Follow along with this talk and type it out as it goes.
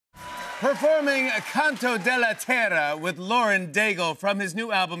Performing Canto della Terra with Lauren Daigle from his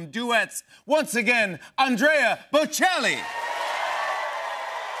new album, Duets, once again, Andrea Bocelli.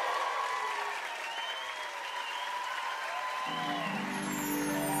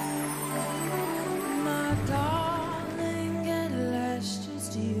 My darling, at last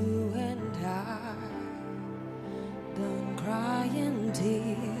just you and I, done crying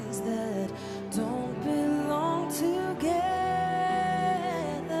tears that don't belong together.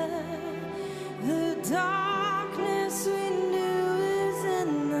 The darkness we knew is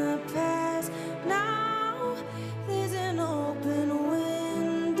in the past. Now there's an open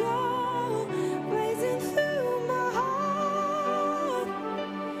window blazing through my heart.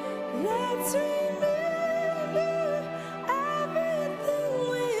 Let's remember everything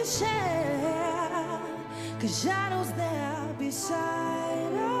we share, 'cause shadows there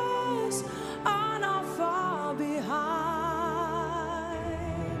beside us are not far behind.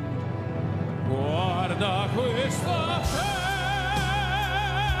 Guarda questa terra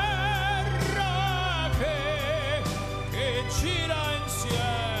che gira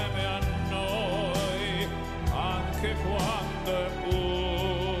insieme a noi, anche quando è buio.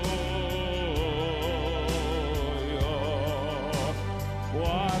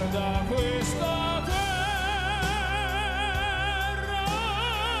 Guarda questa terra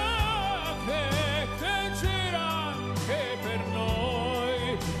che gira anche per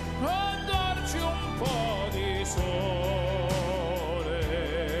noi, a darci un po' di sole,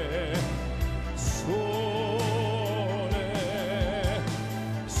 sole,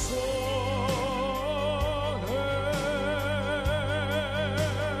 sole.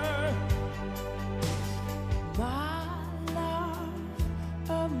 My love,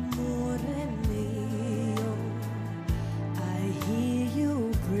 amore mio, I hear you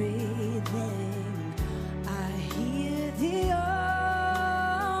breathing, I hear the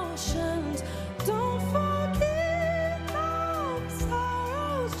oceans. Don't forget our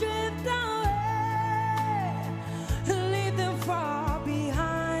sorrows drift away, leave them far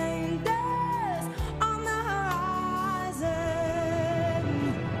behind us on the horizon.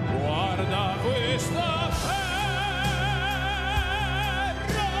 Guarda questa terra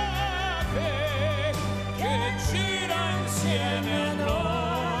che gira insieme a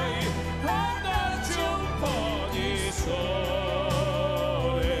noi, a darci un po' di sole,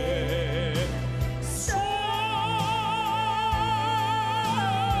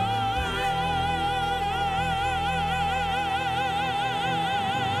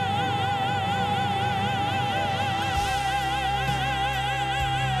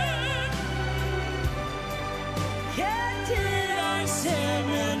 Che gira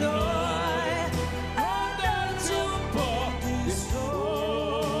insieme a noi, a darci un po' di sole.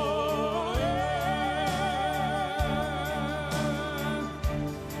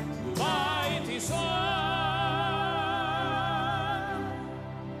 mighty sun,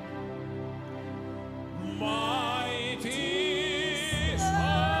 mighty sun.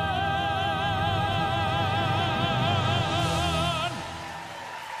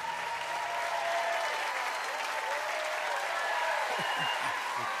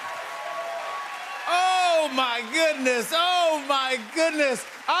 Oh my goodness, oh my goodness.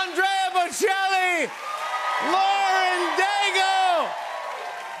 Andrea Bocelli, Lauren Daigle.